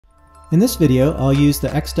In this video, I'll use the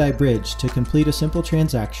xDai bridge to complete a simple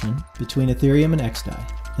transaction between Ethereum and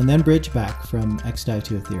xDai, and then bridge back from xDai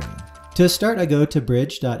to Ethereum. To start, I go to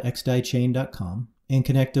bridge.xdaichain.com and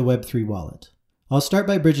connect a Web3 wallet. I'll start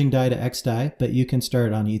by bridging DAI to xDai, but you can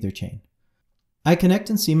start on either chain. I connect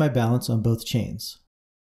and see my balance on both chains.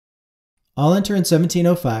 I'll enter in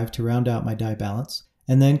 1705 to round out my DAI balance,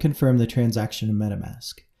 and then confirm the transaction in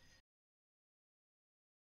MetaMask.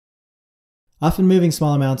 Often moving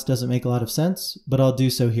small amounts doesn't make a lot of sense, but I'll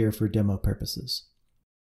do so here for demo purposes.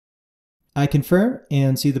 I confirm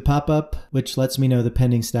and see the pop-up, which lets me know the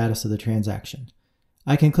pending status of the transaction.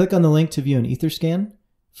 I can click on the link to view an Etherscan.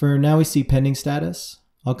 For now we see pending status.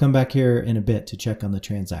 I'll come back here in a bit to check on the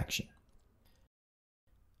transaction.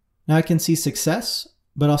 Now I can see success,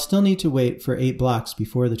 but I'll still need to wait for 8 blocks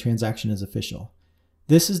before the transaction is official.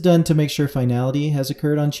 This is done to make sure finality has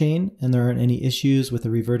occurred on chain and there aren't any issues with a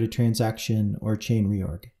reverted transaction or chain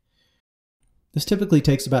reorg. This typically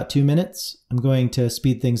takes about 2 minutes. I'm going to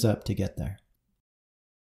speed things up to get there.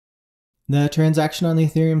 The transaction on the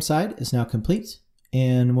Ethereum side is now complete,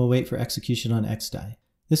 and we'll wait for execution on xDai.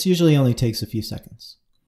 This usually only takes a few seconds.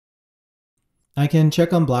 I can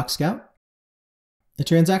check on Block Scout. The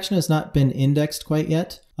transaction has not been indexed quite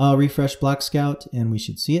yet. I'll refresh Block Scout and we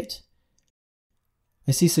should see it.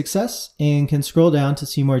 I see success and can scroll down to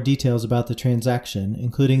see more details about the transaction,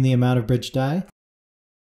 including the amount of bridged DAI,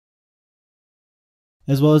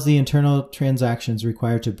 as well as the internal transactions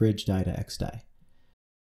required to bridge DAI to xDai.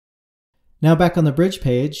 Now back on the bridge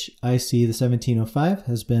page, I see the 1705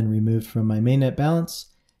 has been removed from my mainnet balance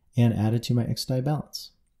and added to my xDai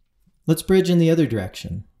balance. Let's bridge in the other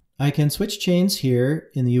direction. I can switch chains here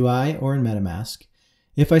in the UI or in MetaMask.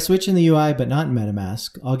 If I switch in the UI but not in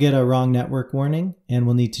MetaMask, I'll get a wrong network warning and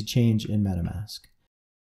will need to change in MetaMask.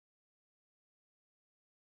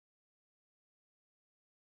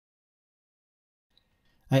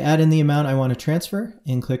 I add in the amount I want to transfer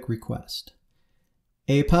and click Request.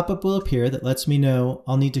 A pop-up will appear that lets me know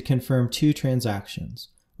I'll need to confirm 2 transactions,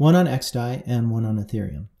 one on xDai and one on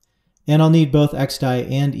Ethereum. And I'll need both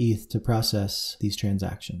xDai and ETH to process these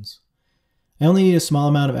transactions. I only need a small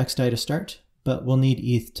amount of xDai to start, but we'll need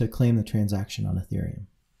ETH to claim the transaction on Ethereum.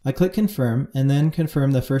 I click Confirm and then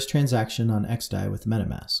confirm the first transaction on xDai with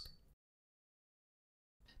MetaMask.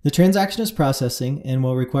 The transaction is processing and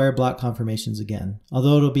will require block confirmations again,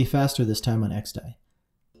 although it'll be faster this time on xDai.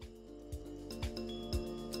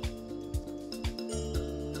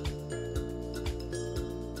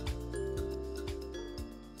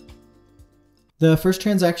 The first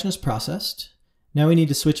transaction is processed. Now we need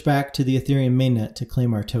to switch back to the Ethereum mainnet to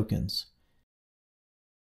claim our tokens.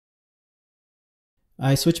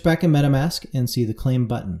 I switch back in MetaMask and see the Claim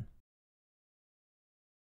button.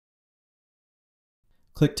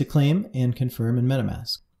 Click to claim and confirm in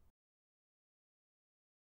MetaMask.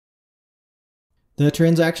 The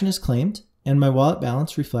transaction is claimed, and my wallet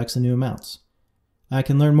balance reflects the new amounts. I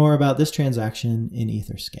can learn more about this transaction in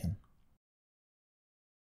Etherscan.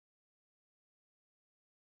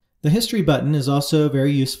 The History button is also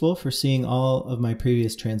very useful for seeing all of my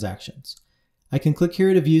previous transactions. I can click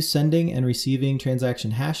here to view sending and receiving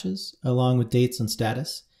transaction hashes, along with dates and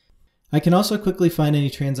status. I can also quickly find any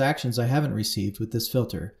transactions I haven't received with this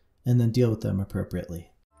filter, and then deal with them appropriately.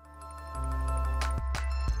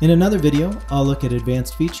 In another video, I'll look at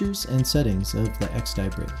advanced features and settings of the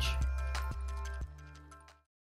xDai bridge.